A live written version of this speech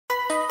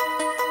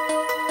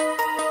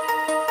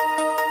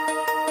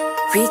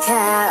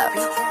Recap,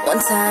 one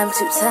time,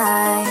 two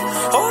time.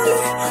 Holy,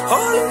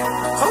 holy,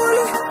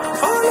 holy,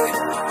 holy,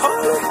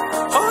 holy,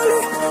 holy.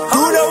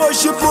 Tuna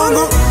worship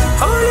Mungu.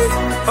 Holy,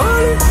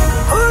 holy,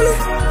 holy,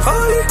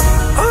 holy,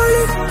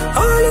 holy,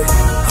 holy.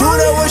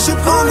 Tuna worship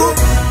Mungu.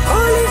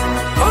 Holy,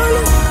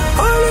 holy,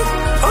 holy,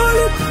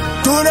 holy.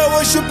 Tuna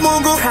worship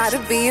Mungu. Proud to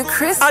be a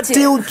Christian.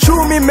 Ati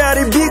uchumi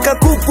meharibika,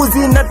 kuku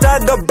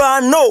zinataga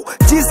bano.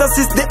 Jesus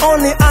is the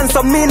only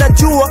answer, mina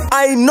jua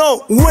I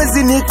know.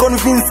 Wezi ni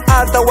convince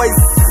otherwise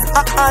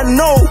I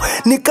know.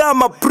 Ni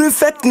kama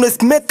prefect,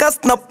 noisemakers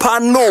na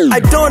pano. I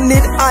don't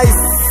need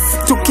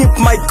ice to keep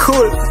my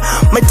cool.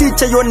 My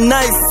teacher, you're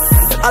nice,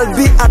 I'll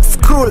be at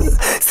school.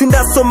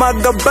 Sinda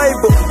somaga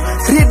Bible,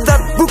 read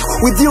that book.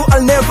 With you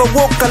I'll never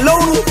walk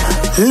alone.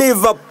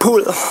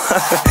 Liverpool.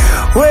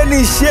 When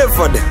is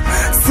shepherd,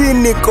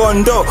 sini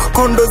kondo.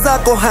 Kondo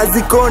zako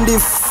hazikondi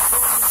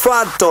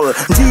fatal.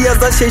 Njia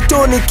za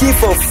shetani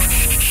kifo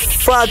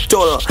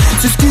fatal.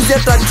 Sisikizi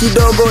hata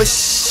kidogo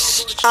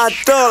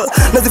at all.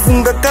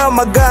 Nazifunga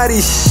kama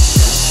gari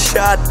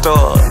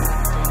shuttle.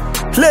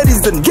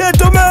 Ladies and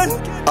gentlemen,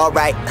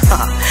 alright,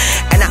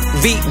 and I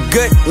be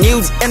good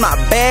news in my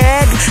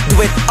bag.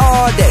 Do it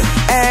all day,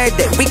 every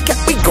day. We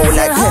go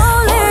like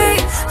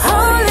holy,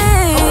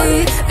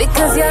 holy,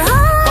 because you're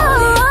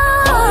holy.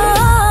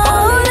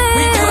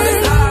 We do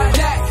this all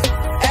day,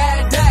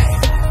 every day.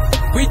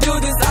 We do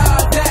this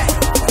all day,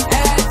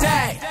 every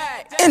day.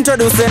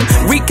 Introducing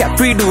Recap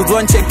pre-dudes.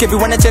 One check if you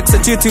wanna check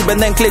at YouTube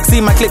and then click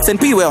see my clips and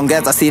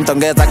Mgangez. See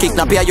Mgangez, kick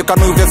now you can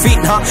move your feet,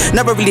 huh?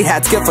 Never really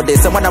had skill for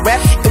this, and when I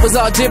rap, it was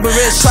all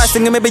gibberish. Try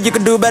singing, maybe you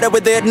could do better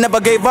with it. Never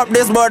gave up,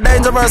 this more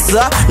dangerous,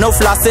 no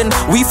flossing,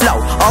 we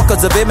flow, all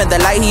cause of him and the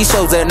light he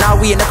shows it. Now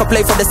we ain't never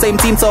play for the same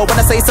team, so when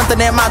I say something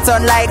in my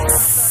turn like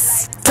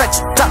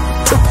touch, top,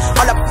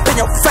 all up in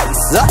your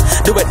face,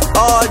 do it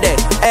all day,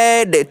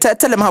 every day.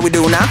 Tell him how we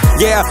do now.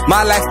 Yeah,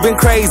 my life's been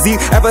crazy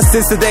ever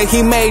since the day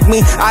he made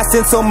me. I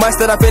sin so much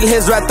that I feel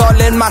his wrath all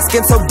in my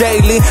skin so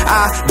daily.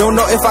 I don't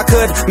know if I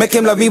could make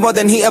him love me more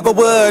than he ever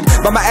would,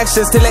 but my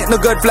actions still ain't no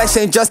good. Flesh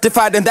ain't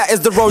justified, and that is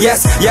the road.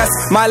 Yes, yes,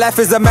 my life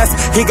is a mess.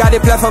 He got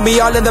it planned for me,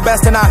 all in the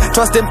best, and I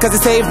trust him cause he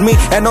saved me,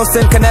 and no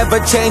sin can ever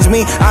change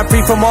me. I'm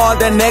free from all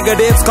the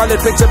negatives, call it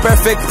picture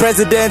perfect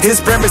president. His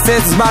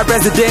premises is my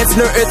residence,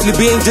 no earthly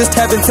being, just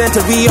heaven sent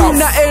to be off.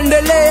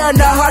 Tunaendelea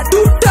na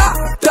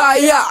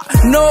hatutaya,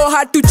 know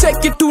how to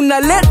check it,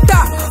 tunaleta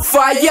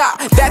fire.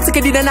 That's a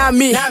Dydda not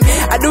me.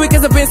 I do it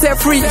cause I've been set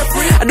free.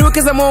 I do it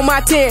cause I'm on my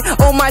 10,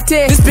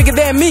 This bigger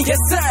than me. Yes,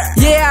 sir.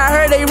 Yeah, I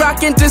heard they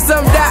rockin' to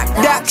some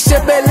Doc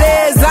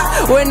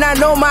Shebeleza. When I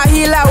know my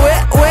healer,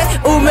 we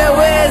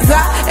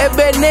umeweza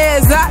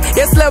Ebeneza.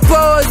 Yes,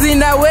 lapozi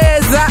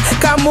inaweza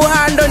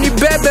kamuhando ni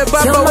bebe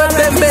baba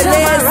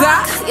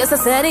webembeleza. Yes, I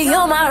said it,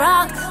 you're my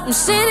rock.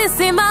 Mshini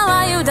simba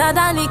wa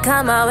Dydda ni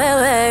kama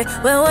wewe.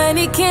 Wewe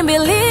ni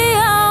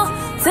kimbilio,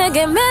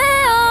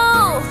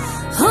 tegemeo.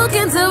 Who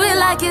can do it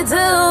like you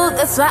do?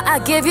 That's why I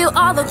give you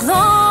all the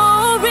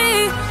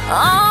glory,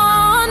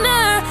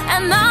 honor,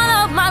 and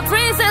all of my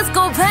praises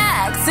go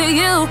back to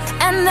you.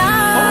 And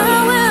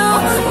I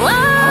will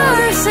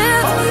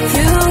worship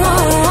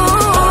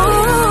you.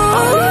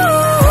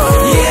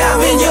 Yeah,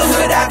 I'm in your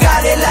hood, I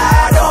got it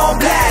loud on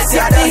blast.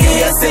 Got the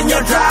hits in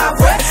your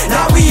driveway,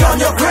 now we on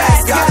your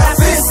grass. Got our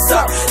fists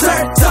up,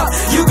 turned up.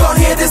 You gon'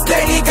 hear this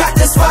lady, got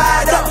this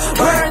fired up,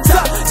 burnt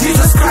up.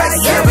 Jesus Christ,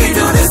 yeah, we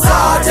do this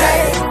all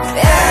day,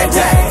 every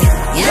day.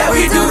 Yeah,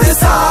 we do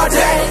this all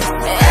day,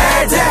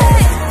 every day.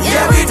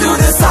 Yeah, we do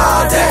this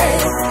all day,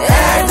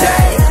 every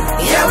day.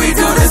 Yeah, we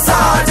do this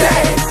all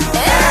day,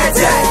 every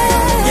day.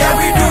 Yeah,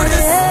 we do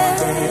this all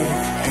day,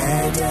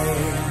 every day.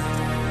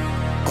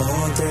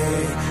 All day,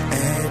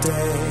 every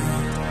day.